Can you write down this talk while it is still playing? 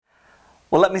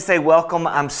Well, let me say welcome.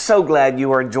 I'm so glad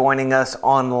you are joining us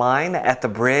online at the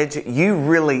Bridge. You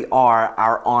really are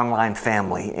our online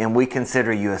family, and we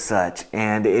consider you as such.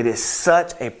 And it is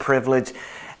such a privilege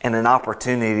and an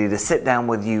opportunity to sit down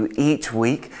with you each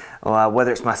week,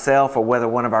 whether it's myself or whether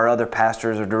one of our other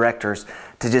pastors or directors,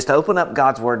 to just open up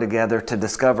God's Word together to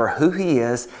discover who He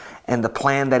is and the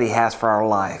plan that He has for our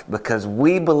life. Because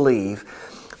we believe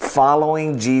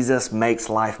following Jesus makes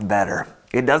life better.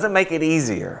 It doesn't make it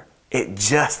easier. It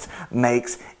just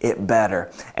makes it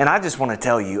better. And I just want to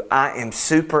tell you, I am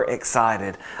super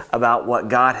excited about what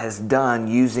God has done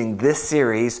using this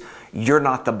series, You're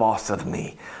Not the Boss of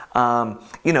Me.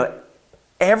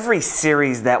 Every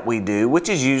series that we do, which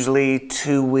is usually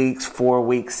 2 weeks, 4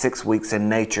 weeks, 6 weeks in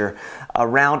nature,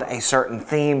 around a certain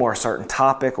theme or a certain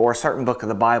topic or a certain book of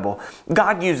the Bible,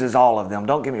 God uses all of them.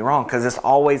 Don't get me wrong, because it's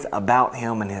always about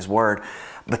Him and His Word.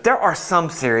 But there are some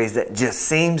series that just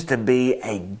seems to be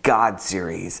a God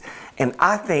series. And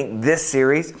I think this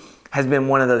series has been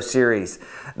one of those series.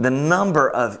 The number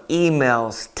of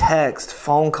emails, texts,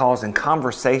 phone calls, and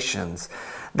conversations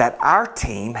that our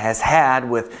team has had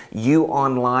with you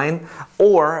online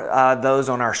or those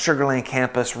on our Sugar Land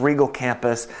campus, Regal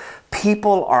campus,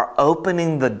 people are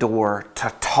opening the door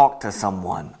to talk to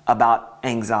someone about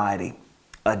anxiety,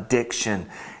 addiction,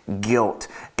 guilt.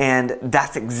 And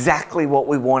that's exactly what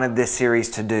we wanted this series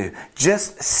to do.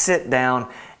 Just sit down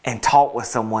and talk with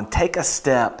someone. Take a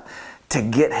step to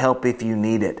get help if you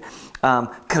need it.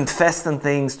 Confess some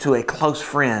things to a close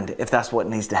friend if that's what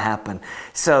needs to happen.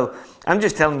 So I'm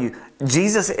just telling you,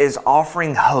 Jesus is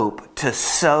offering hope to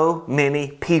so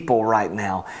many people right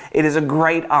now. It is a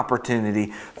great opportunity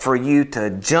for you to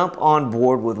jump on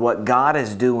board with what God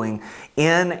is doing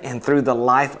in and through the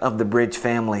life of the Bridge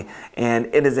family. And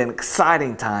it is an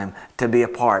exciting time to be a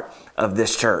part of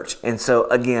this church. And so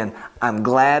again, I'm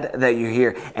glad that you're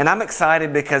here. And I'm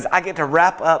excited because I get to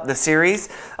wrap up the series,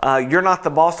 You're Not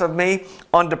the Boss of Me,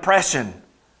 on depression.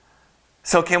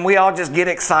 So can we all just get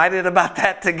excited about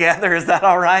that together? Is that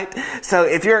all right? So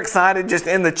if you're excited, just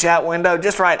in the chat window,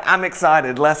 just write, I'm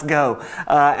excited, let's go,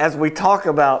 as we talk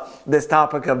about this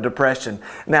topic of depression.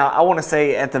 Now, I want to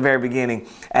say at the very beginning,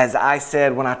 as I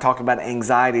said when I talked about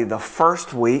anxiety the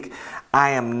first week,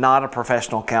 I am not a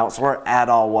professional counselor at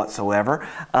all whatsoever,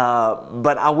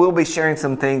 but I will be sharing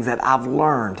some things that I've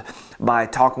learned by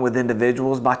talking with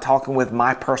individuals, by talking with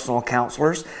my personal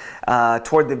counselors.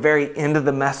 Toward the very end of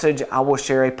the message, I will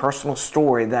share a personal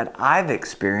story that I've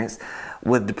experienced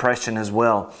with depression as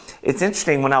well. It's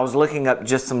interesting, when I was looking up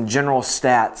just some general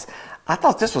stats, I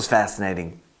thought this was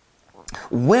fascinating.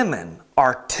 Women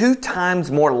are 2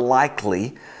 times more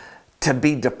likely to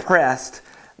be depressed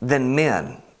than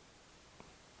men.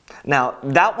 Now,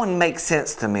 that one makes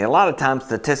sense to me. A lot of times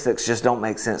statistics just don't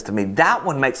make sense to me. That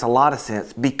one makes a lot of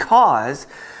sense because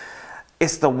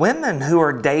it's the women who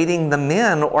are dating the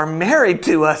men or married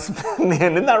to us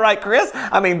men. Isn't that right, Chris?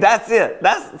 I mean, that's it.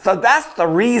 That's the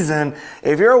reason.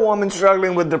 If you're a woman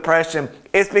struggling with depression,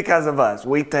 it's because of us.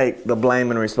 We take the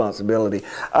blame and responsibility.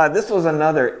 This was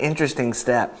another interesting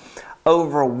stat.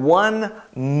 Over 1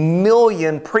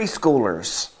 million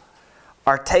preschoolers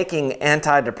are taking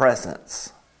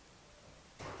antidepressants.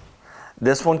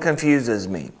 This one confuses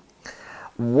me.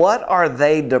 What are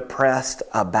they depressed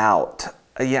about?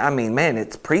 Yeah, I mean, man,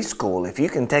 it's preschool. If you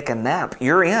can take a nap,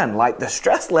 you're in. Like, the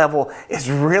stress level is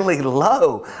really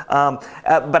low.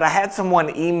 But I had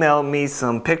someone email me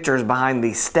some pictures behind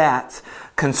these stats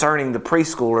concerning the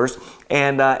preschoolers.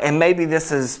 And maybe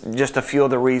this is just a few of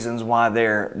the reasons why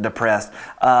they're depressed.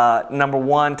 Number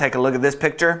one, take a look at this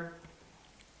picture.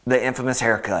 The infamous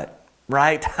haircut.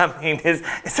 Right? I mean, is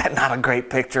that not a great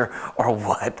picture or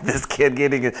what? This kid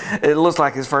getting it looks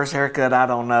like his first haircut, I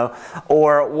don't know.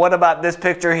 Or what about this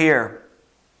picture here?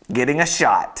 Getting a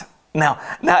shot. Now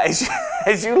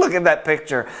as you look at that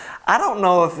picture, I don't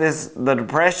know if it's the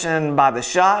depression by the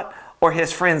shot or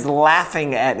his friends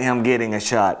laughing at him getting a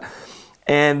shot.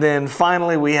 And then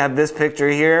finally we have this picture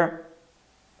here.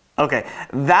 Okay,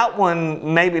 that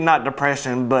one maybe not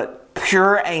depression, but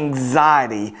pure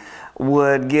anxiety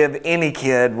would give any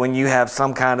kid when you have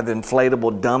some kind of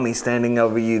inflatable dummy standing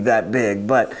over you that big.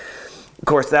 But of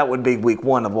course, that would be week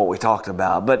 1 of what we talked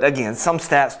about. But again, some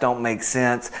stats don't make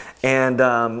sense. And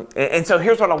so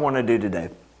here's what I want to do today.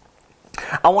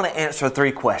 I want to answer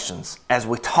 3 questions as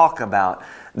we talk about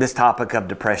this topic of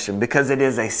depression, because it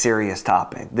is a serious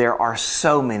topic. There are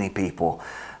so many people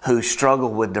who struggle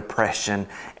with depression,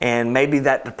 and maybe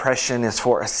that depression is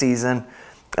for a season.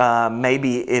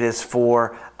 Maybe it is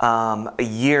for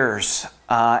years.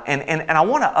 And I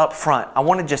want to up front, I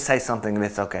want to just say something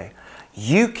that's okay.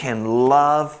 You can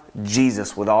love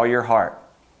Jesus with all your heart.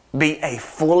 be a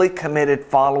fully committed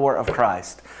follower of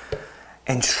Christ,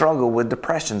 and struggle with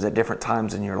depressions at different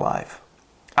times in your life.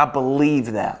 I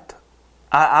believe that.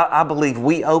 I believe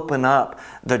we open up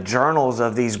the journals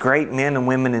of these great men and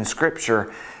women in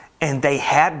Scripture, and they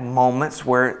had moments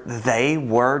where they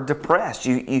were depressed.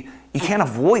 You can't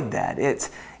avoid that.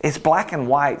 It's black and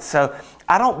white. So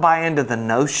I don't buy into the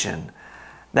notion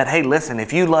that, hey, listen,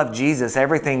 if you love Jesus,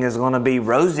 everything is going to be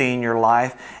rosy in your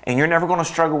life and you're never going to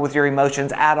struggle with your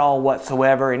emotions at all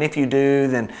whatsoever. And if you do,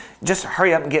 then just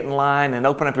hurry up and get in line and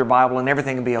open up your Bible and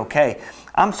everything will be okay.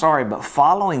 I'm sorry, but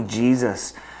following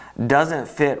Jesus doesn't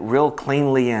fit real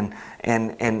cleanly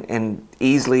and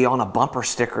easily on a bumper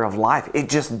sticker of life. It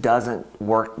just doesn't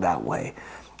work that way.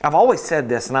 I've always said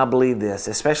this, and I believe this,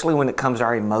 especially when it comes to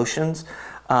our emotions.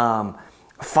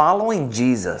 Following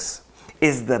Jesus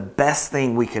is the best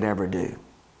thing we could ever do.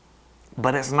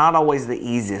 But it's not always the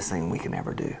easiest thing we can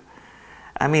ever do.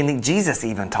 I mean, Jesus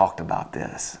even talked about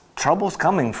this. Trouble's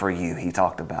coming for you, he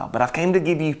talked about. But I've came to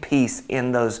give you peace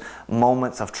in those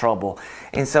moments of trouble.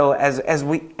 And so as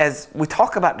we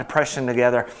talk about depression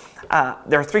together,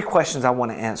 there are 3 questions I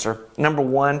want to answer. Number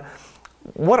 1,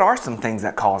 what are some things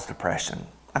that cause depression?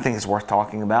 I think it's worth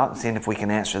talking about and seeing if we can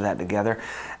answer that together.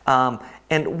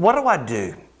 And what do I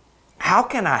do? How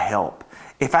can I help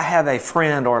if I have a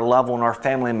friend or a loved one or a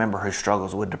family member who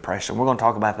struggles with depression? We're going to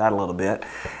talk about that a little bit.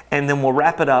 And then we'll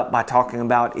wrap it up by talking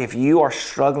about if you are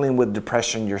struggling with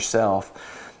depression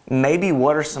yourself, maybe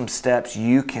what are some steps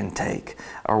you can take,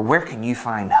 or where can you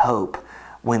find hope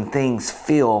when things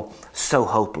feel so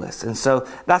hopeless. And so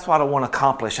that's what I want to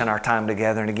accomplish in our time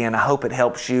together. And again, I hope it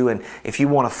helps you. And if you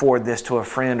want to forward this to a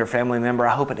friend or family member,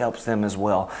 I hope it helps them as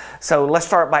well. So let's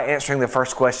start by answering the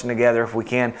first question together if we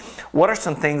can. What are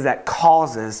some things that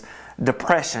causes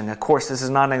depression? Of course, this is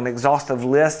not an exhaustive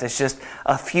list. It's just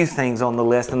a few things on the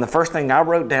list. And the first thing I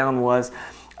wrote down was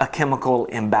a chemical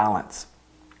imbalance.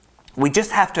 We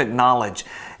just have to acknowledge,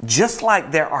 just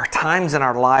like there are times in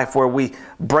our life where we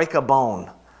break a bone,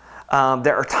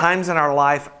 there are times in our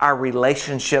life our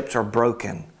relationships are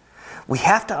broken. We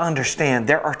have to understand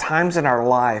there are times in our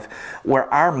life where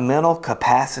our mental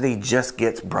capacity just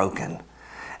gets broken.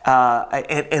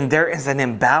 And there is an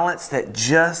imbalance that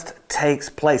just takes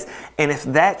place. And if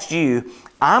that's you,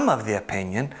 I'm of the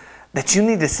opinion that you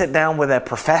need to sit down with a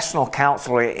professional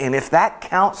counselor. And if that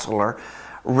counselor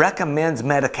recommends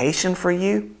medication for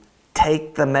you,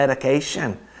 take the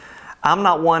medication. I'm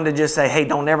not one to just say, hey,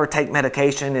 don't ever take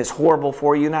medication, it's horrible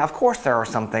for you. Now, of course, there are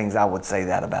some things I would say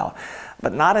that about,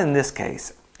 but not in this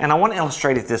case. And I want to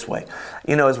illustrate it this way.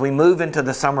 You know, as we move into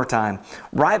the summertime,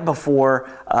 right before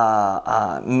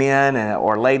men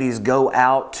or ladies go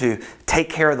out to take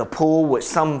care of the pool, which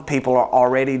some people are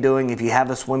already doing. If you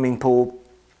have a swimming pool,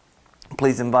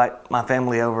 please invite my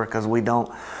family over because we don't.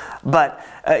 But,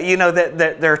 you know,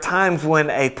 there are times when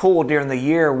a pool during the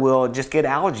year will just get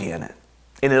algae in it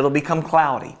and it'll become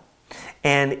cloudy.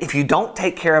 And if you don't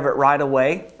take care of it right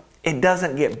away, it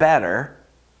doesn't get better.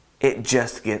 It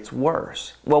just gets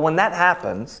worse. Well, when that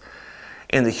happens,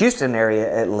 in the Houston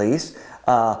area at least,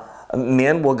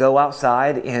 men will go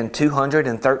outside in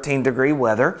 213 degree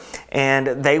weather and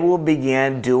they will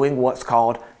begin doing what's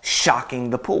called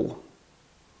shocking the pool.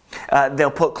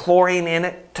 They'll put chlorine in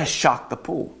it to shock the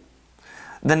pool.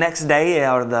 The next day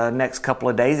or the next couple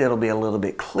of days, it'll be a little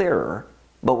bit clearer.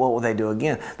 But what will they do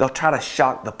again? They'll try to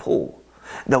shock the pool.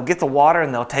 They'll get the water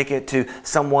and they'll take it to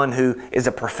someone who is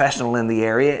a professional in the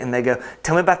area and they go,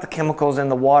 tell me about the chemicals in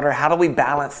the water. How do we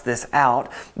balance this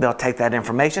out? They'll take that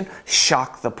information,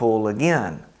 shock the pool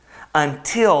again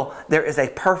until there is a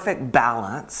perfect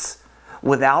balance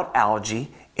without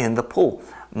algae in the pool.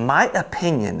 My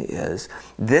opinion is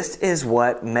this is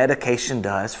what medication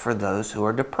does for those who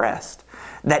are depressed.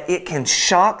 That it can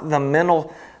shock the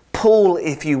mental pool,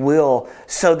 if you will,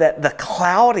 so that the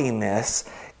cloudiness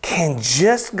can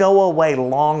just go away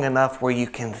long enough where you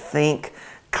can think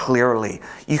clearly.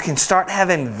 You can start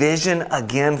having vision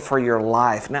again for your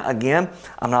life. Now, again,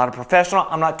 I'm not a professional.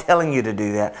 I'm not telling you to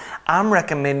do that. I'm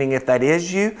recommending if that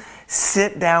is you,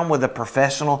 sit down with a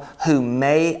professional who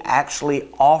may actually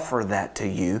offer that to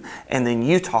you, and then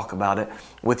you talk about it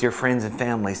with your friends and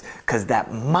families, because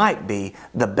that might be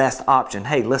the best option.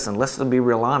 Hey, listen, let's be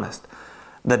real honest.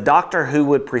 The doctor who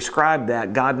would prescribe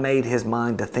that, God made his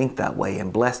mind to think that way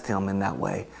and blessed him in that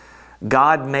way.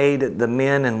 God made the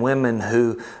men and women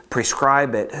who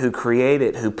prescribe it, who create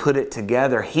it, who put it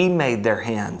together. He made their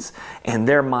hands and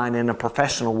their mind in a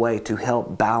professional way to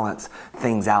help balance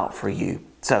things out for you.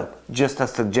 So, just a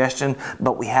suggestion,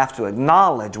 but we have to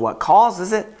acknowledge what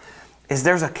causes it is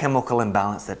there's a chemical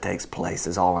imbalance that takes place,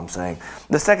 is all I'm saying.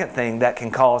 The second thing that can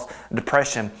cause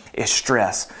depression is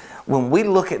stress. When we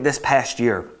look at this past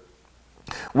year,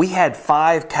 we had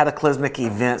 5 cataclysmic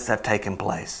events that have taken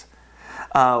place.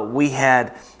 We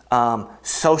had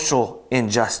social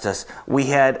injustice. We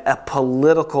had a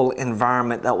political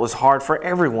environment that was hard for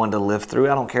everyone to live through.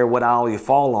 I don't care what aisle you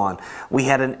fall on. We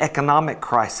had an economic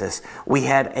crisis. We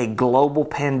had a global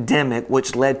pandemic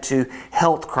which led to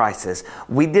health crisis.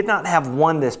 We did not have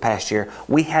one this past year.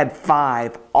 We had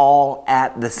 5 all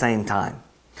at the same time,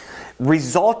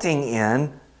 resulting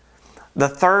in the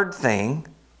third thing,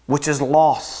 which is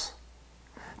loss.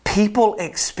 People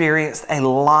experienced a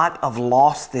lot of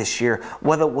loss this year,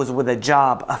 whether it was with a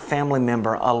job, a family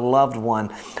member, a loved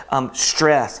one.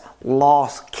 Stress,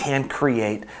 loss can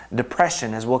create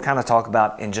depression, as we'll kind of talk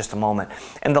about in just a moment.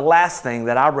 And the last thing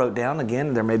that I wrote down,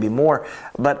 again, there may be more,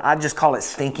 but I just call it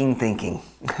stinking thinking.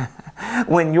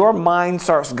 When your mind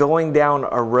starts going down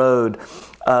a road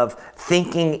of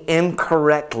thinking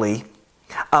incorrectly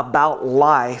about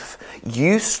life,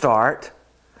 you start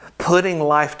putting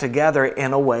life together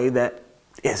in a way that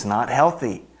is not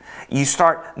healthy. You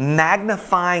start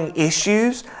magnifying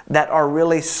issues that are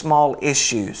really small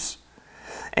issues.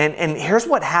 And here's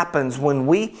what happens when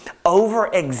we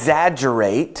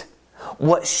over-exaggerate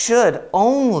what should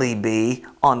only be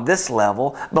on this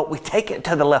level, but we take it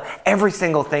to the level. Every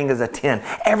single thing is a 10.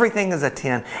 Everything is a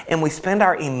 10. And we spend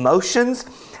our emotions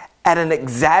at an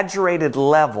exaggerated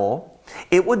level.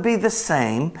 It would be the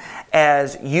same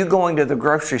as you going to the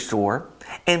grocery store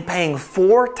and paying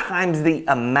 4 times the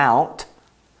amount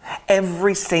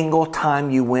every single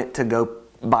time you went to go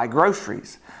buy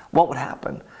groceries. What would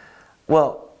happen?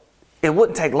 Well, it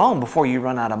wouldn't take long before you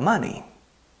run out of money.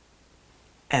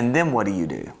 And then what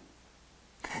do?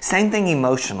 Same thing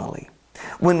emotionally.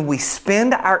 When we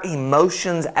spend our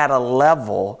emotions at a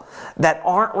level that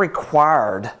aren't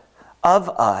required of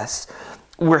us,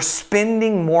 we're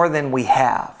spending more than we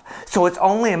have. So it's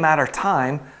only a matter of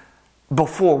time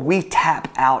before we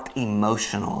tap out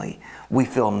emotionally. We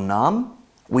feel numb,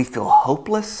 we feel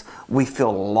hopeless, we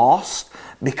feel lost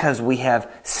because we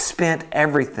have spent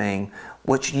everything,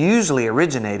 which usually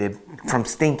originated from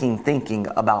stinking thinking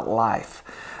about life.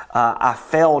 I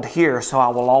failed here, so I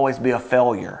will always be a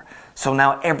failure. So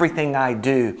now everything I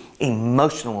do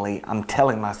emotionally, I'm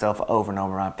telling myself over and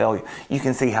over, I'm a failure. You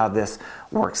can see how this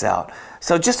works out.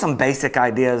 So just some basic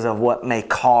ideas of what may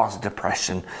cause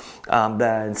depression.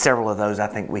 And several of those I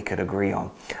think we could agree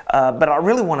on. But I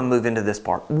really want to move into this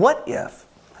part. What if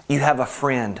you have a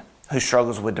friend who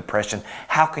struggles with depression?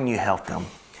 How can you help them?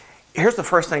 Here's the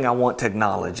first thing I want to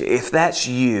acknowledge. If that's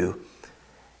you,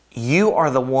 you are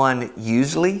the one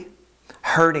usually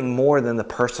hurting more than the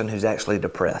person who's actually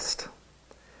depressed.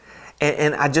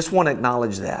 And I just want to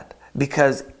acknowledge that,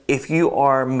 because if you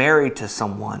are married to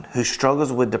someone who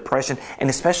struggles with depression, and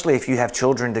especially if you have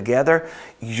children together,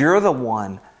 you're the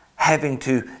one having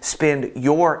to spend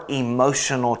your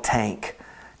emotional tank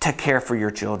to care for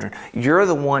your children. You're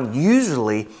the one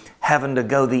usually having to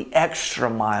go the extra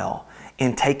mile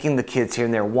in taking the kids here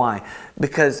and there. Why?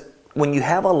 Because when you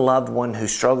have a loved one who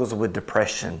struggles with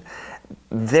depression,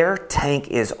 their tank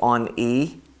is on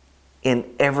E in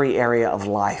every area of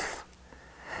life.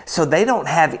 So they don't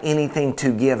have anything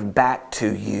to give back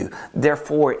to you.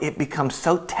 Therefore, it becomes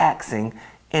so taxing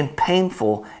and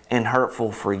painful and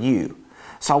hurtful for you.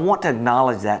 So I want to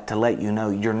acknowledge that to let you know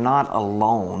you're not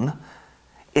alone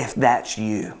if that's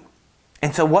you.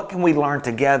 And so what can we learn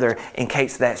together in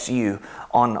case that's you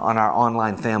on our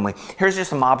online family? Here's just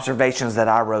some observations that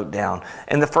I wrote down.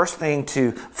 And the first thing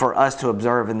for us to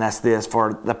observe, and that's this: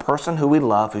 for the person who we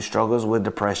love who struggles with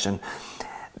depression,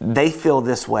 they feel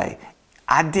this way: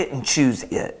 I didn't choose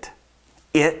it.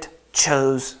 It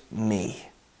chose me.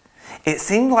 It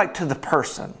seemed like to the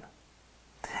person,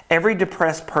 every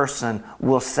depressed person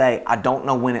will say, I don't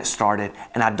know when it started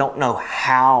and I don't know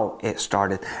how it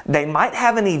started. They might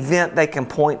have an event they can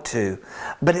point to,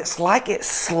 but it's like it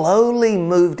slowly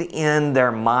moved in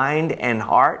their mind and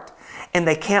heart, and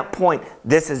they can't point,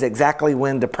 this is exactly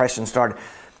when depression started,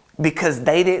 because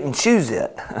they didn't choose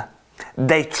it.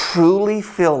 They truly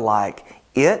feel like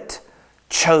it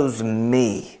chose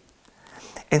me.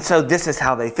 And so this is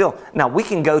how they feel. Now we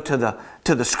can go to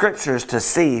the scriptures to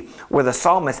see where the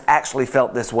psalmist actually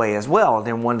felt this way as well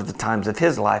in one of the times of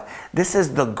his life. This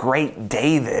is the great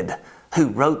David who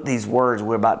wrote these words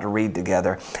we're about to read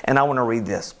together. And I want to read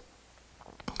this.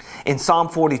 In Psalm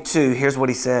 42, here's what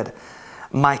he said: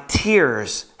 my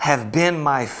tears have been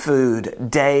my food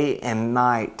day and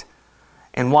night.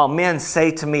 And while men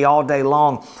say to me all day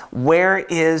long, where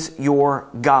is your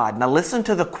God? Now listen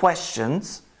to the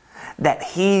questions that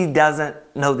he doesn't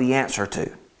know the answer to.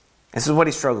 This is what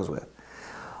he struggles with.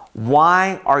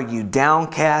 Why are you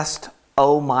downcast,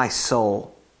 O my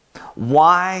soul?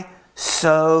 Why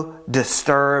so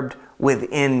disturbed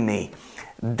within me?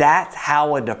 That's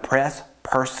how a depressed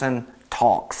person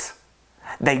talks.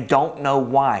 They don't know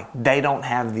why. They don't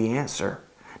have the answer.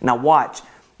 Now watch,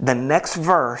 the next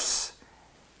verse,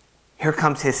 here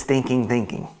comes his stinking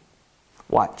thinking.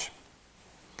 Watch.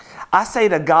 I say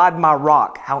to God, my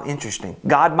rock. How interesting.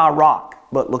 God, my rock.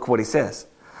 But look what he says.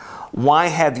 Why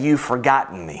have you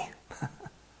forgotten me?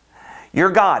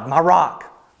 You're God, my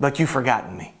rock, but you've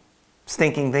forgotten me.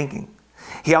 Stinking thinking.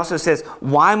 He also says,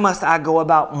 why must I go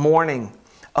about mourning,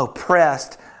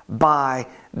 oppressed by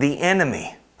the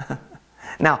enemy?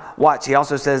 Now, watch. He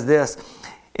also says this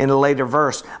in a later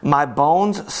verse. My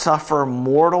bones suffer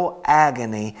mortal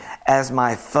agony as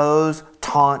my foes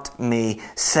taunt me,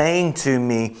 saying to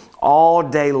me all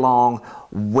day long,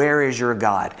 where is your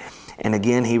God? And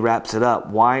again, he wraps it up.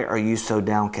 Why are you so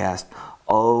downcast,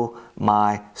 O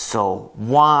my soul?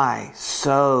 Why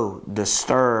so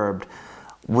disturbed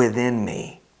within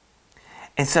me?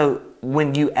 And so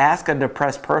when you ask a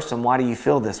depressed person, why do you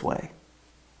feel this way?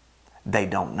 They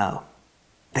don't know.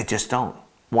 They just don't.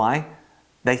 Why?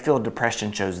 They feel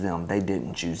depression chose them. They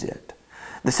didn't choose it.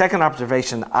 The second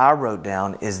observation I wrote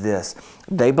down is this.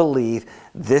 They believe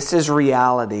this is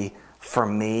reality for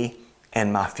me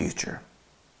and my future.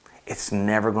 It's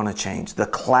never going to change. The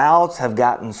clouds have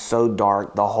gotten so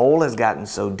dark, the hole has gotten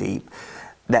so deep,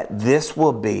 that this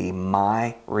will be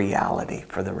my reality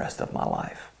for the rest of my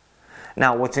life.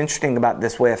 Now, what's interesting about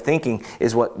this way of thinking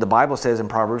is what the Bible says in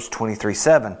Proverbs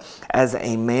 23:7. As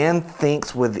a man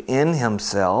thinks within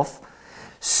himself,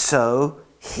 so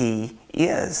he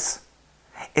is.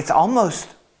 It's almost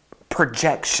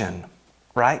projection,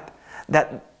 right?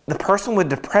 That the person with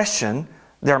depression,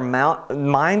 their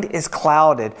mind is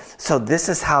clouded, so this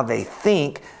is how they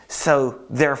think, so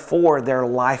therefore their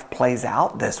life plays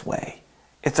out this way.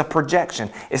 It's a projection.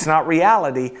 It's not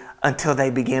reality until they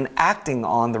begin acting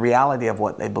on the reality of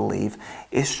what they believe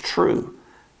is true.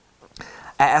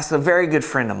 I asked a very good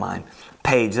friend of mine,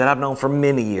 Paige, that I've known for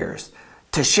many years,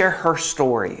 to share her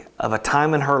story of a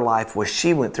time in her life where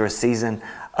she went through a season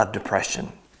of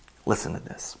depression. Listen to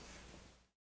this.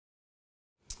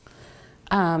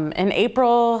 In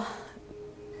April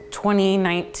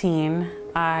 2019,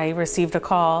 I received a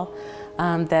call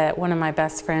that one of my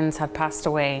best friends had passed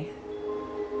away.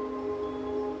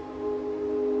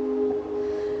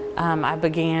 I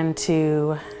began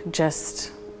to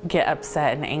just get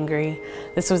upset and angry.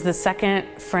 This was the second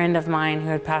friend of mine who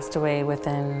had passed away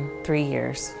within 3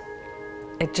 years.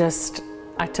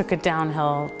 I took a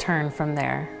downhill turn from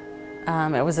there.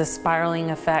 It was a spiraling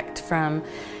effect from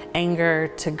anger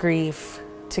to grief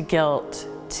to guilt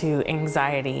to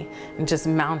anxiety, and just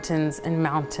mountains and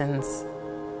mountains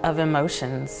of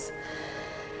emotions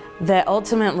that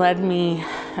ultimately led me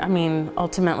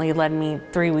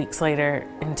 3 weeks later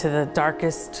into the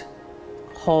darkest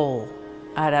hole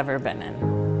I'd ever been in.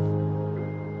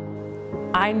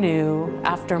 I knew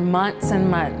after months and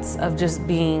months of just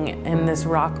being in this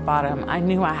rock bottom, I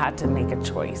knew I had to make a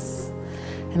choice.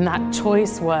 And that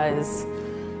choice was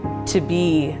to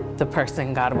be the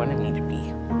person God wanted me to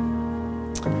be.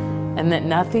 And that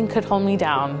nothing could hold me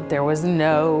down. There was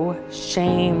no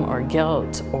shame or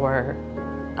guilt or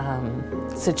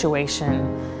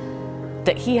situation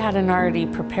that He hadn't already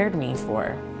prepared me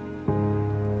for.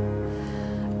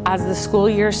 As the school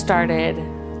year started,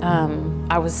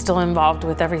 I was still involved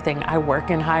with everything. I work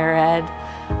in higher ed.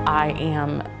 I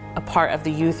am a part of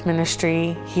the youth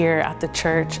ministry here at the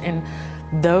church, and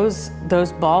those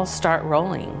balls start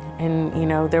rolling. And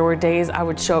there were days I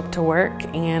would show up to work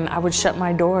and I would shut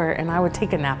my door and I would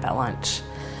take a nap at lunch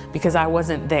because I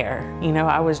wasn't there.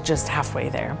 I was just halfway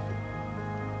there.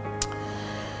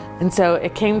 And so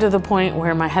it came to the point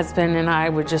where my husband and I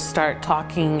would just start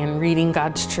talking and reading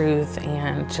God's truth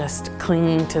and just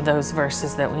clinging to those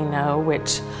verses that we know,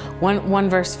 which one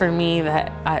verse for me that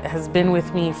has been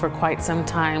with me for quite some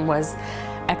time was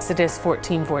Exodus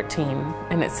 14:14.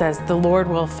 And it says, "The Lord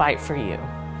will fight for you."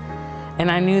 And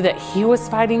I knew that He was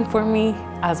fighting for me,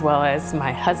 as well as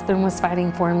my husband was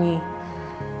fighting for me,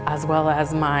 as well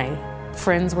as my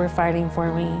friends were fighting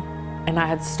for me. And I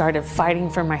had started fighting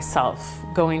for myself,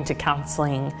 going to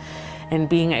counseling and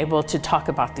being able to talk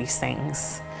about these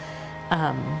things.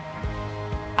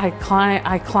 I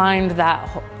climbed that,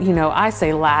 I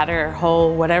say ladder,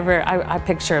 hole, whatever. I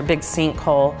picture a big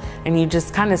sinkhole and you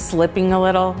just kind of slipping a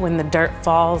little when the dirt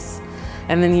falls,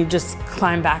 and then you just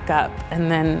climb back up.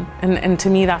 And to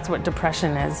me, that's what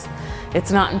depression is.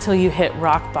 It's not until you hit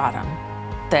rock bottom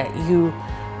that you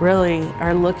really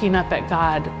are looking up at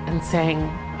God and saying,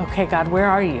 okay, God, where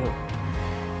are you?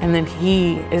 And then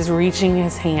He is reaching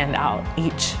His hand out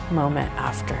each moment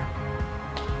after.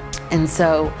 And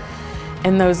so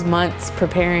in those months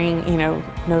preparing,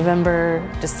 November,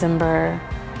 December,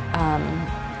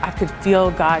 I could feel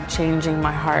God changing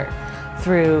my heart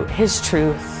through His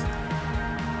truth,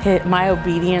 my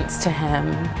obedience to Him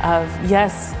of,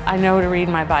 yes, I know to read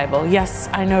my Bible. Yes,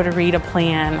 I know to read a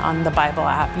plan on the Bible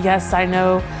app. Yes, I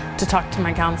know to talk to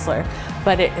my counselor,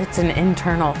 but it's an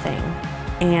internal thing.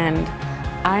 And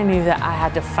I knew that I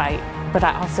had to fight, but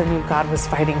I also knew God was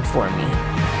fighting for me.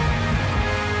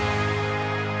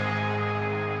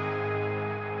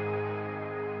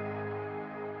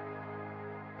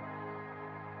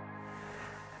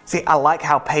 See, I like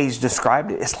how Paige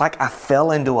described it. It's like I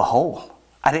fell into a hole.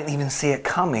 I didn't even see it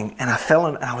coming, and I fell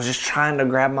in, and I was just trying to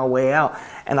grab my way out.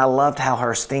 And I loved how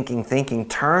her stinking thinking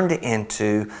turned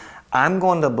into, I'm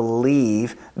going to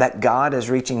believe that God is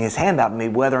reaching His hand out to me,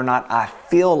 whether or not I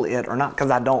feel it or not, because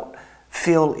I don't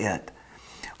feel it.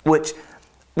 Which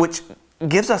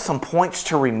gives us some points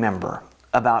to remember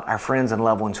about our friends and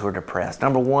loved ones who are depressed.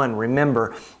 Number one,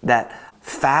 remember that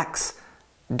facts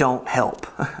don't help.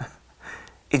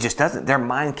 It just doesn't. Their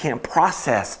mind can't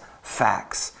process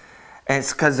facts. And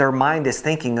it's because their mind is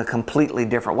thinking a completely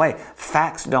different way.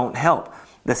 Facts don't help.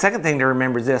 The second thing to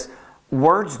remember is this: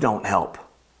 words don't help.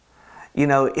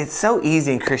 It's so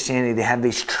easy in Christianity to have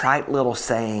these trite little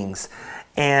sayings,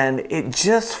 and it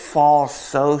just falls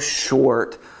so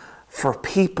short for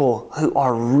people who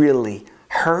are really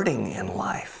hurting in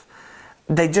life.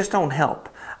 They just don't help.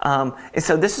 And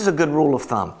so this is a good rule of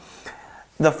thumb.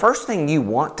 The first thing you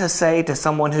want to say to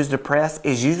someone who's depressed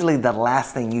is usually the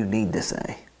last thing you need to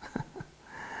say.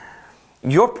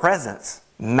 Your presence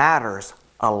matters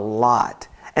a lot.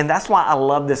 And that's why I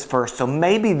love this verse. So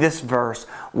maybe this verse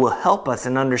will help us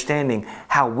in understanding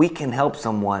how we can help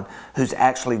someone who's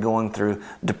actually going through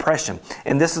depression.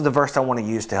 And this is the verse I want to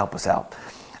use to help us out.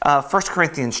 1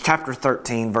 Corinthians chapter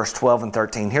 13, verse 12 and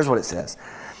 13. Here's what it says.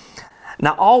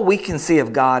 Now all we can see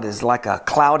of God is like a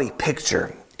cloudy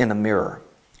picture in a mirror.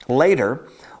 Later,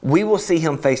 we will see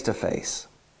Him face to face.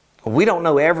 We don't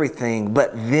know everything,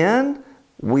 but then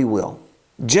we will.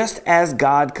 Just as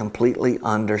God completely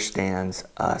understands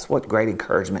us. What great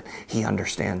encouragement. He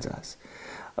understands us.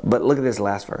 But look at this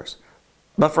last verse.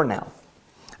 But for now,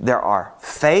 there are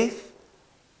faith,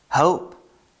 hope,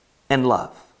 and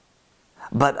love.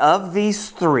 But of these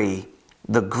three,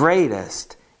 the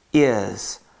greatest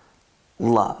is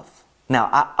love.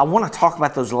 Now, I want to talk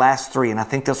about those last three, and I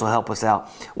think this will help us out.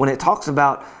 When it talks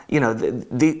about,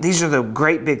 these are the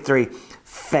great big three: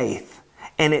 faith.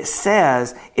 And it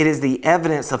says it is the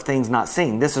evidence of things not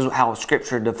seen. This is how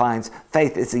Scripture defines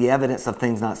faith. It's the evidence of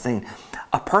things not seen.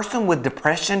 A person with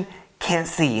depression can't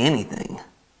see anything.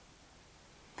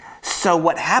 So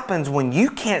what happens when you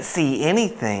can't see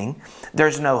anything,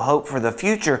 there's no hope for the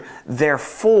future.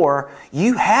 Therefore,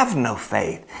 you have no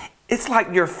faith. It's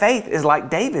like your faith is like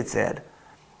David said.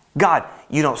 God,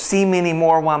 you don't see me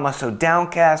anymore. Why am I so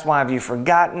downcast? Why have you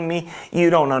forgotten me? You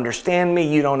don't understand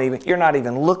me. You're not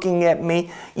even looking at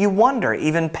me. You wonder.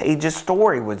 Even Paige's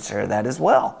story would share that as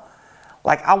well.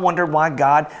 Like, I wondered why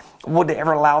God would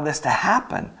ever allow this to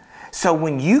happen. So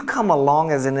when you come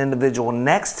along as an individual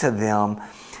next to them,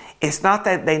 it's not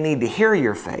that they need to hear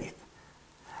your faith.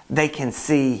 They can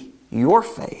see your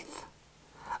faith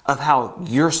of how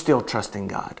you're still trusting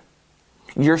God.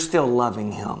 You're still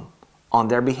loving Him on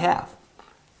their behalf,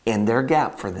 in their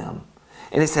gap for them.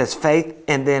 And it says faith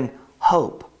and then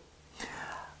hope.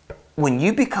 When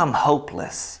you become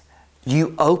hopeless,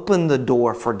 you open the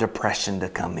door for depression to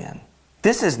come in.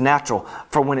 This is natural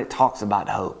for when it talks about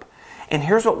hope. And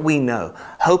here's what we know.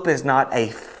 Hope is not a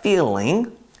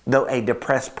feeling, though a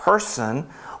depressed person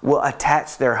will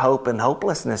attach their hope and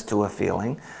hopelessness to a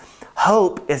feeling.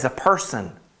 Hope is a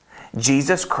person.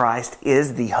 Jesus Christ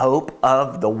is the hope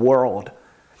of the world.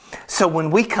 So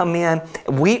when we come in,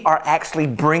 we are actually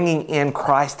bringing in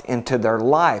Christ into their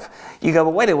life. You go,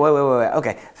 but wait.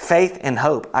 Okay, faith and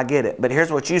hope, I get it. But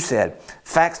here's what you said.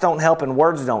 Facts don't help and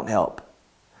words don't help.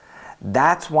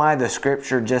 That's why the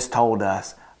Scripture just told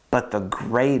us, but the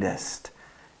greatest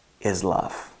is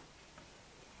love.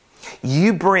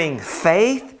 You bring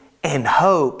faith and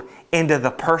hope into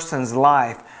the person's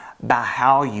life by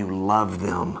how you love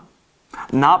them.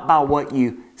 Not by what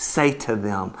you say to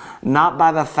them. Not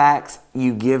by the facts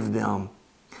you give them.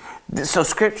 So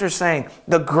Scripture is saying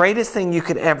the greatest thing you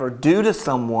could ever do to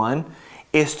someone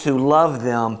is to love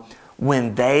them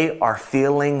when they are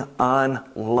feeling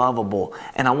unlovable.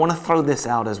 And I want to throw this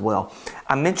out as well.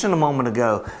 I mentioned a moment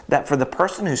ago that for the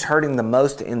person who's hurting the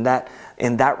most in that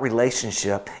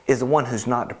relationship is the one who's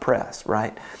not depressed,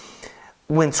 right?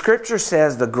 When Scripture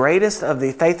says the greatest of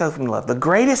the faith, hope, and love, the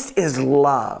greatest is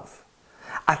love,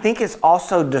 I think it's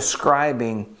also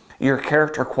describing your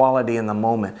character quality in the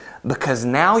moment, because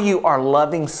now you are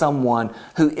loving someone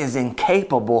who is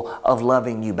incapable of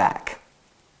loving you back.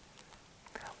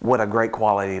 What a great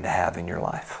quality to have in your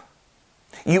life.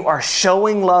 You are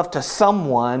showing love to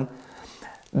someone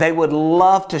they would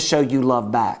love to show you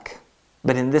love back,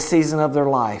 but in this season of their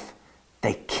life,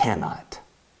 they cannot.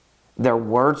 Their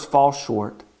words fall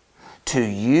short. To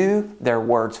you, their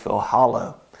words feel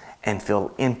hollow and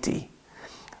feel empty.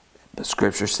 But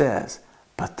Scripture says,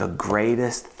 but the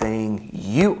greatest thing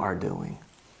you are doing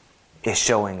is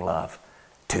showing love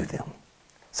to them.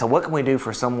 So what can we do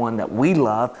for someone that we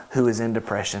love who is in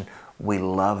depression? We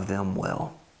love them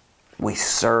well. We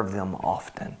serve them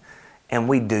often. And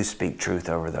we do speak truth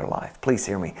over their life. Please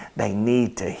hear me. They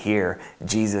need to hear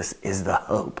Jesus is the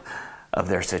hope of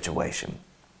their situation.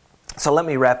 So let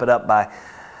me wrap it up by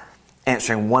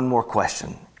answering one more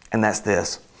question. And that's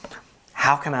this.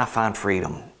 How can I find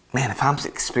freedom? Man, if I'm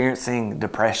experiencing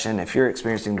depression, if you're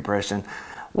experiencing depression,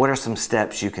 what are some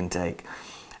steps you can take?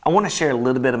 I want to share a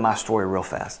little bit of my story real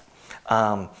fast.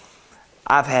 I've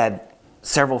had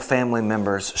several family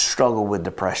members struggle with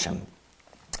depression.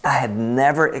 I had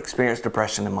never experienced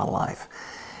depression in my life.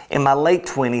 In my late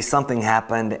 20s, something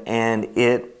happened and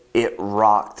it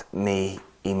rocked me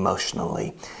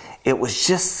emotionally. It was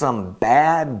just some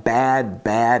bad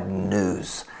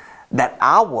news that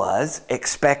I was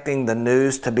expecting the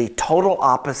news to be total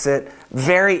opposite,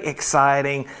 very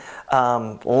exciting,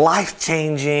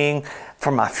 life-changing,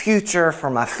 for my future, for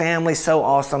my family, so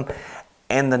awesome.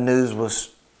 And the news was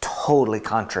totally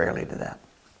contrary to that.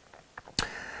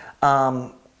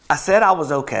 I said I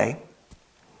was okay,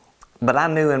 but I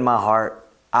knew in my heart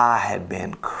I had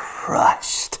been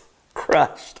crushed.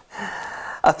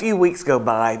 A few weeks go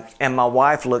by and my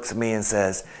wife looks at me and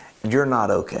says, "You're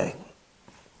not okay."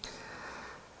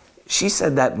 She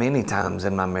said that many times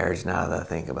in my marriage now that I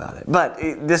think about it. But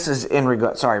this is in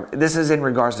regards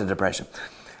to depression.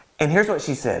 And here's what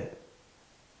she said.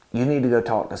 "You need to go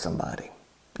talk to somebody."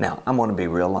 Now, I'm going to be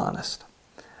real honest.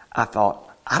 I thought,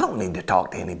 I don't need to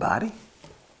talk to anybody.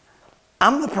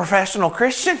 I'm the professional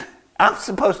Christian. I'm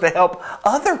supposed to help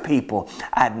other people.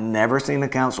 I'd never seen a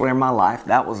counselor in my life.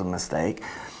 That was a mistake.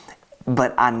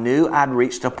 But I knew I'd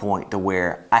reached a point to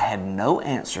where I had no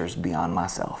answers beyond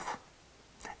myself.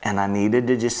 And I needed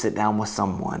to just sit down with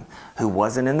someone who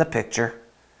wasn't in the picture,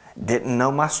 didn't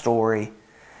know my story,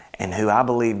 and who I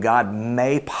believe God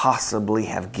may possibly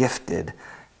have gifted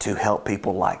to help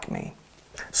people like me.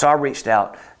 So I reached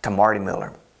out to Marty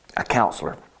Miller, a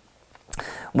counselor.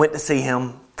 Went to see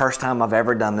him, first time I've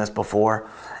ever done this before,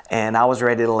 and I was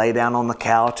ready to lay down on the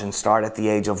couch and start at the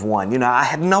age of 1. You know, I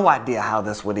had no idea how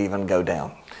this would even go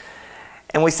down.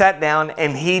 And we sat down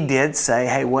and he did say,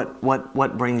 "Hey,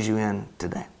 what brings you in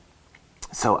today?"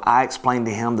 So I explained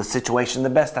to him the situation the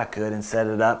best I could and set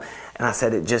it up. And I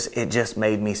said, it just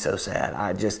made me so sad.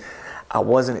 I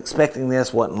wasn't expecting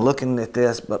this, wasn't looking at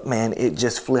this, but man, it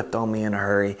just flipped on me in a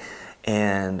hurry.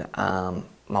 And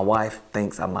my wife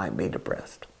thinks I might be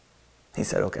depressed. He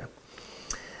said, "Okay."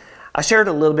 I shared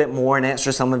a little bit more and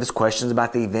answered some of his questions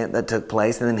about the event that took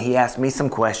place. And then he asked me some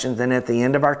questions. And at the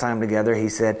end of our time together, he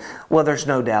said, "Well, there's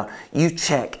no doubt. You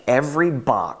check every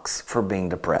box for being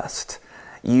depressed.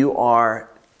 You are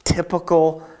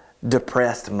typical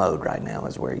depressed mode right now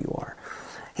is where you are."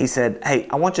 He said, "Hey,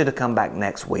 I want you to come back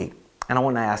next week and I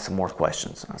want to ask some more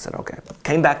questions." I said, "Okay."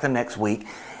 Came back the next week.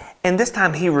 And this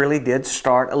time he really did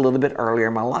start a little bit earlier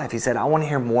in my life. He said, "I want to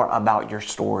hear more about your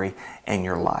story and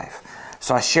your life."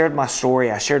 So I shared my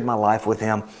story. I shared my life with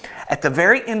him. At the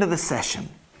very end of the session,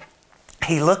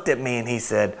 he looked at me and he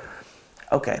said,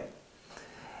 "Okay,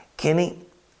 Kenny,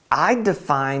 I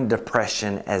define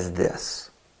depression as this.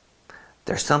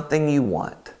 There's something you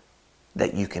want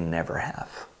that you can never have.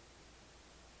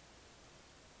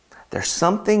 There's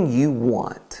something you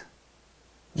want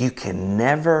you can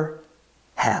never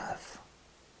have."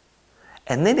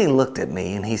 And then he looked at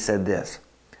me and he said this,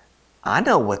 "I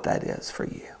know what that is for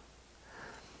you.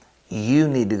 You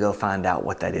need to go find out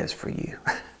what that is for you."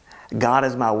 God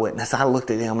is my witness. I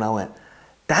looked at him and I went,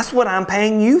 "That's what I'm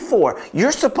paying you for.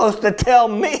 You're supposed to tell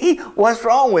me what's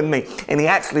wrong with me." And he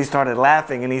actually started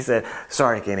laughing and he said,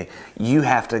 "Sorry, Kenny, you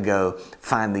have to go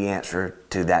find the answer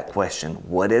to that question.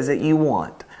 What is it you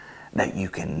want that you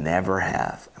can never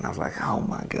have?" And I was like, oh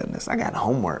my goodness, I got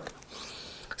homework.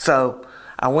 So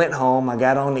I went home, I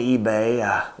got on the eBay,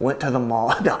 I went to the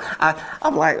mall.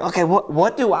 I'm like, okay,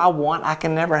 what do I want I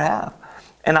can never have?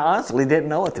 And I honestly didn't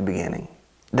know at the beginning.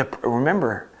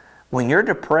 Remember, when you're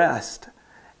depressed,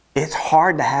 it's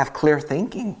hard to have clear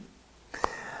thinking.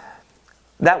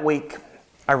 That week,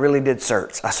 I really did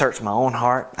search. I searched my own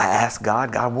heart. I asked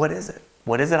God, what is it?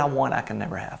 What is it I want I can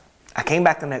never have? I came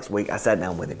back the next week. I sat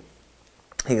down with him.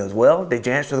 He goes, well, did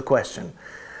you answer the question?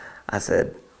 I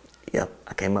said, yep,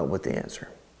 I came up with the answer.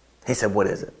 He said, what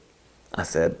is it? I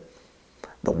said,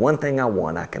 the one thing I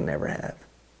want I can never have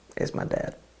is my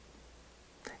dad.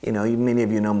 You know, many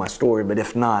of you know my story, but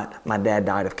if not, my dad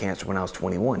died of cancer when I was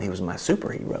 21. He was my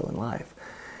superhero in life.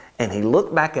 And he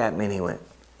looked back at me and he went,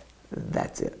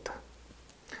 that's it.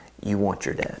 You want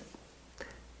your dad,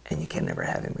 and you can never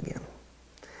have him again.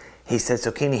 He said,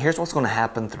 so Kenny, here's what's going to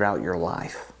happen throughout your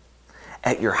life.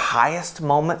 At your highest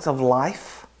moments of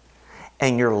life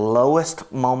and your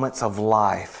lowest moments of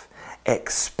life,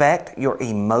 expect your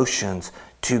emotions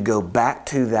to go back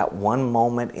to that one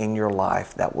moment in your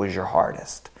life that was your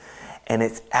hardest. And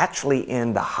it's actually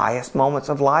in the highest moments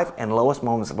of life and lowest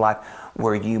moments of life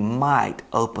where you might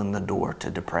open the door to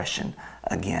depression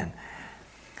again.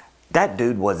 That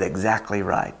dude was exactly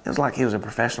right. It was like he was a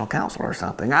professional counselor or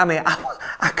something. I mean,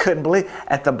 I couldn't believe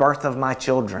at the birth of my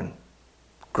children,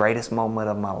 greatest moment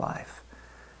of my life,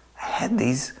 I had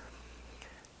these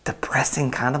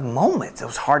depressing kind of moments. It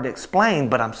was hard to explain,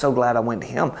 but I'm so glad I went to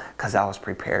him because I was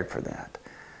prepared for that.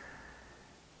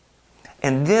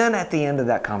 And then at the end of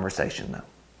that conversation,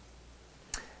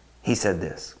 though, he said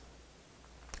this.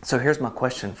 So here's my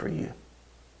question for you.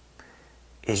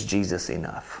 Is Jesus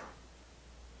enough?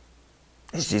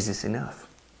 Is Jesus enough?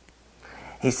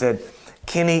 He said,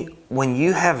 Kenny, when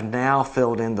you have now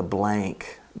filled in the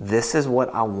blank, this is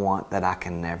what I want that I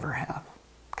can never have.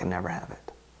 Can never have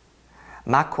it.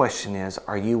 My question is,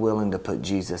 are you willing to put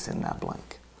Jesus in that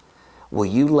blank? Will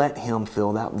you let him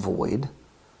fill that void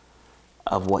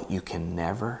of what you can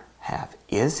never have?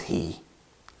 Is he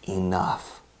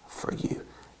enough for you?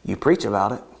 You preach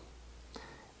about it.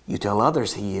 You tell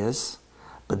others he is.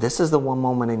 But this is the one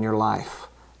moment in your life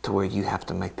to where you have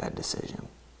to make that decision.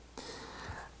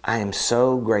 I am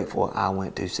so grateful I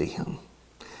went to see him.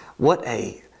 What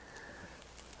a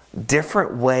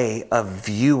different way of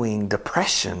viewing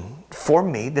depression. For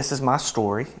me, this is my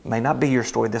story. It may not be your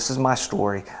story. This is my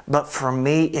story. But for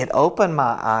me, it opened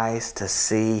my eyes to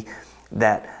see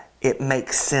that it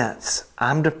makes sense.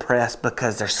 I'm depressed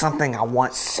because there's something I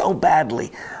want so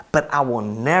badly, but I will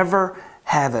never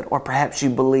have it. Or perhaps you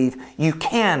believe you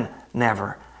can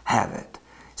never have it.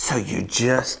 So you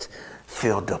just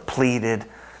feel depleted,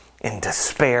 in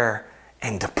despair,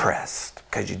 and depressed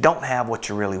because you don't have what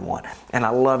you really want. And I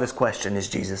love his question, is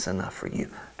Jesus enough for you?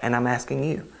 And I'm asking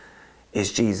you,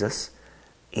 is Jesus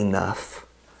enough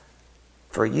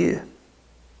for you?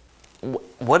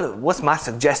 What's my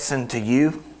suggestion to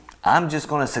you? I'm just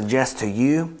going to suggest to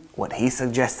you what he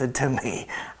suggested to me.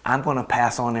 I'm going to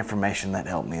pass on information that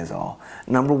helped me is all.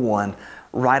 Number one,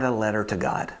 write a letter to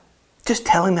God. Just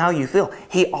tell him how you feel.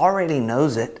 He already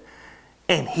knows it.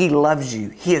 And he loves you.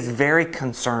 He is very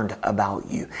concerned about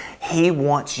you. He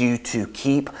wants you to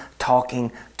keep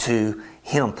talking to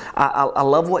him. I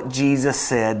love what Jesus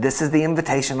said. This is the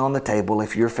invitation on the table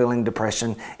if you're feeling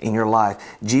depression in your life.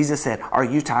 Jesus said, are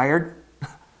you tired?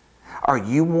 Are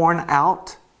you worn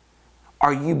out?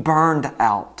 Are you burned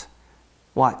out?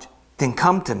 Watch. Then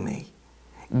come to me.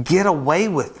 Get away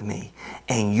with me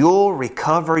and you'll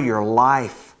recover your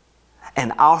life.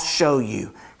 And I'll show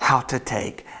you how to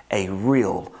take a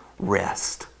real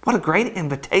rest. What a great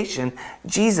invitation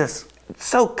Jesus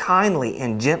so kindly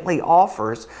and gently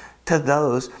offers to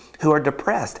those who are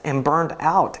depressed and burned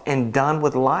out and done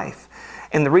with life.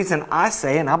 And the reason I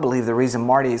say, and I believe the reason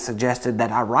Marty suggested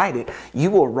that I write it,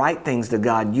 you will write things to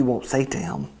God you won't say to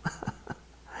him.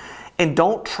 And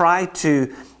don't try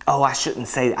to, I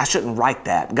shouldn't write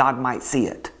that. God might see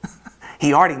it.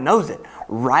 He already knows it.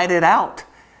 Write it out.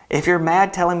 If you're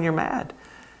mad, tell him you're mad.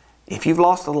 If you've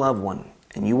lost a loved one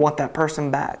and you want that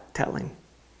person back, tell him.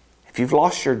 If you've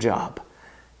lost your job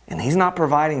and he's not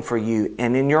providing for you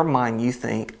and in your mind you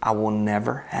think, I will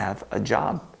never have a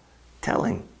job, tell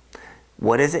him.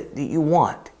 What is it that you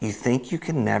want? You think you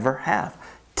can never have.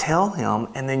 Tell him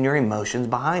and then your emotions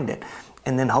behind it.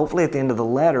 And then hopefully at the end of the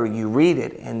letter you read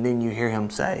it and then you hear him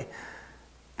say,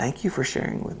 thank you for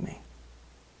sharing with me.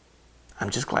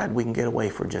 I'm just glad we can get away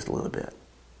for just a little bit.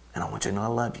 And I want you to know I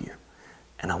love you.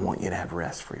 And I want you to have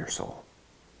rest for your soul.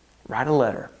 Write a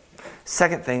letter.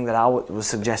 Second thing that was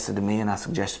suggested to me and I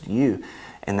suggested to you,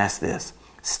 and that's this.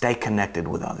 Stay connected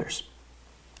with others.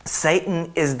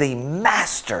 Satan is the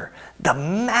master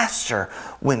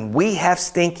when we have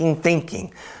stinking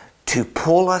thinking to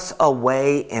pull us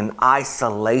away in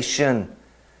isolation.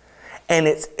 And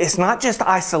it's not just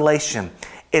isolation.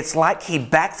 It's like he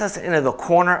backs us into the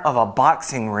corner of a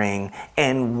boxing ring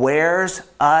and wears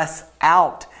us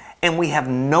out. And we have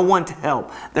no one to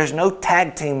help. There's no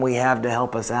tag team we have to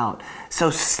help us out. So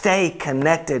stay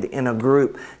connected in a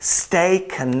group. Stay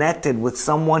connected with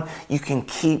someone you can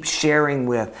keep sharing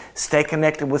with. Stay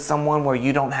connected with someone where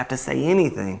you don't have to say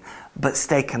anything, but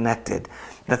stay connected.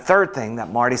 The third thing that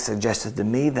Marty suggested to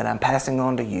me that I'm passing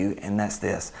on to you, and that's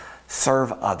this: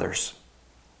 serve others.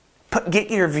 Get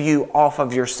your view off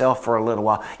of yourself for a little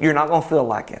while. You're not going to feel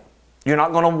like it. You're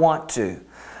not going to want to.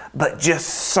 But just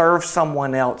serve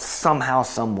someone else somehow,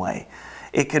 some way.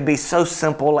 It could be so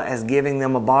simple as giving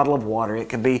them a bottle of water. It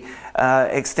could be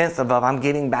extensive of, I'm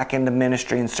getting back into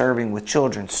ministry and serving with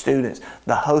children, students,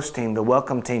 the host team, the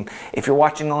welcome team. If you're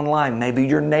watching online, maybe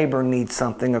your neighbor needs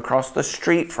something across the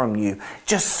street from you.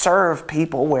 Just serve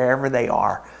people wherever they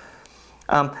are.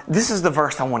 This is the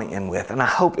verse I want to end with, and I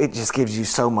hope it just gives you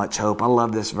so much hope. I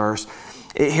love this verse.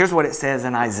 Here's what it says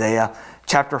in Isaiah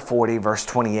chapter 40, verse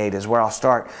 28 is where I'll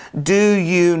start. Do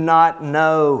you not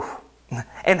know,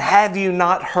 and have you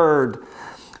not heard?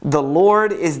 The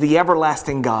Lord is the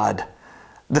everlasting God,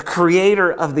 the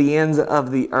creator of the ends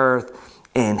of the earth,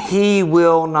 and He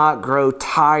will not grow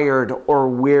tired or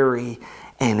weary,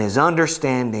 and His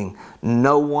understanding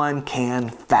no one can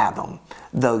fathom.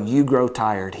 Though you grow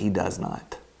tired, He does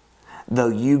not. Though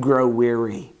you grow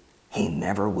weary, He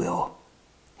never will.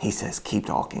 He says, keep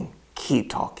talking, keep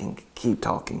talking, keep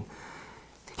talking.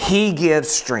 He gives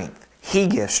strength. He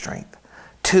gives strength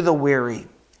to the weary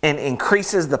and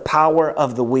increases the power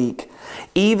of the weak.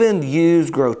 Even youths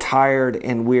grow tired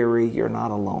and weary. You're not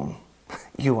alone.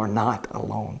 You are not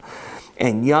alone.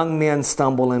 And young men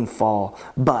stumble and fall.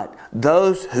 But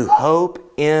those who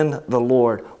hope in the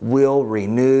Lord will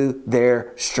renew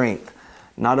their strength.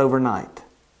 Not overnight,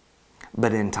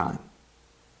 but in time.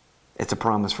 It's a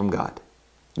promise from God.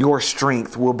 Your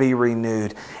strength will be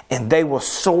renewed, and they will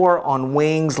soar on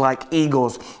wings like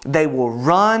eagles. They will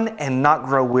run and not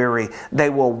grow weary. They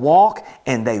will walk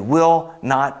and they will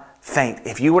not faint.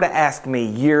 If you would have asked me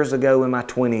years ago in my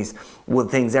 20s, would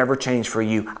things ever change for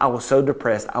you? I was so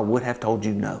depressed, I would have told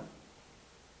you no.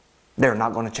 They're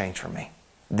not going to change for me.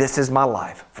 This is my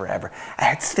life forever. I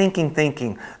had stinking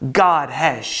thinking. God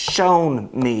has shown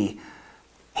me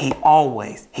He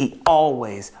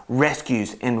always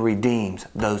rescues and redeems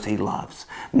those He loves.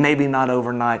 Maybe not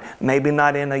overnight, maybe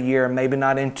not in a year, maybe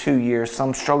not in 2 years.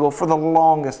 Some struggle for the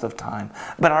longest of time.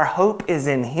 But our hope is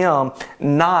in Him,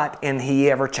 not in He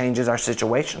ever changes our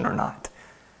situation or not.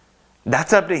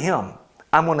 That's up to Him.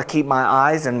 I'm going to keep my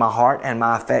eyes and my heart and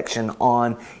my affection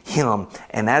on Him.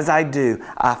 And as I do,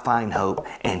 I find hope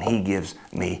and He gives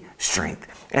me strength.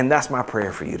 And that's my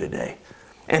prayer for you today.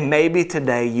 And maybe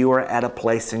today you are at a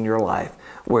place in your life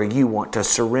where you want to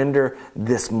surrender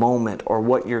this moment or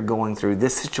what you're going through,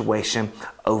 this situation,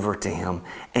 over to Him.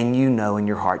 And you know in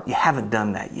your heart you haven't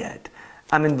done that yet.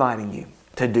 I'm inviting you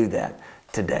to do that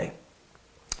today.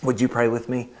 Would you pray with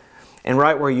me? And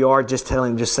right where you are, just tell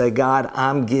Him, just say, God,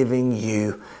 I'm giving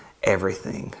you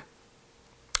everything.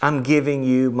 I'm giving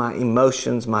you my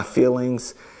emotions, my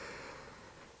feelings,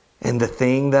 and the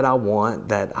thing that I want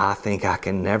that I think I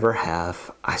can never have.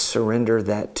 I surrender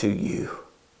that to you.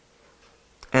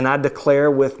 And I declare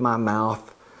with my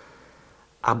mouth,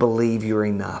 I believe you're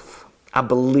enough. I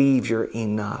believe you're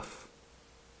enough.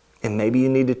 And maybe you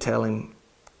need to tell Him,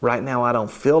 right now I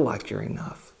don't feel like you're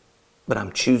enough, but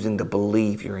I'm choosing to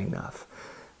believe you're enough.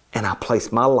 And I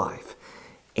place my life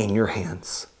in your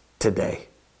hands today.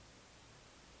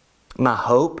 My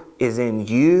hope is in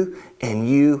you and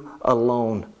you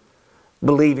alone,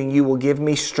 believing you will give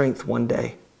me strength one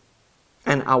day,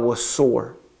 and I will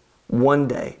soar one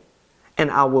day, and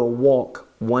I will walk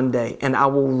one day, and I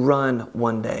will run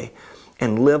one day,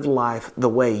 and live life the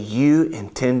way you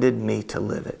intended me to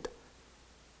live it.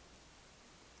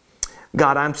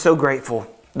 God, I'm so grateful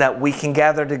that we can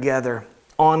gather together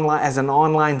online as an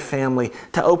online family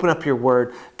to open up your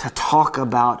word, to talk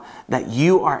about that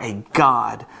you are a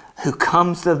God who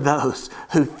comes to those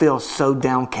who feel so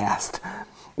downcast.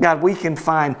 God, we can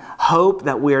find hope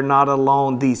that we are not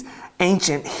alone. These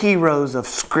ancient heroes of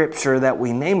Scripture that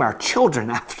we name our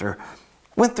children after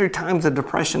went through times of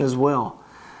depression as well.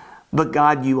 But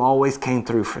God, you always came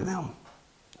through for them.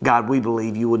 God, we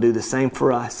believe you will do the same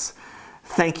for us.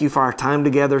 Thank you for our time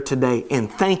together today,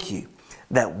 and thank you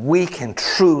that we can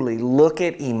truly look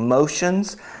at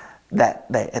emotions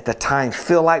that they at the time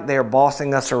feel like they're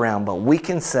bossing us around, but we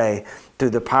can say through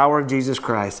the power of Jesus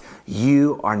Christ,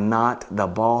 you are not the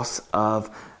boss of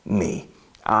me.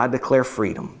 I declare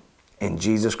freedom in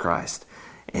Jesus Christ,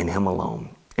 in Him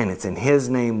alone. And it's in His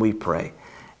name we pray.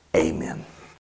 Amen.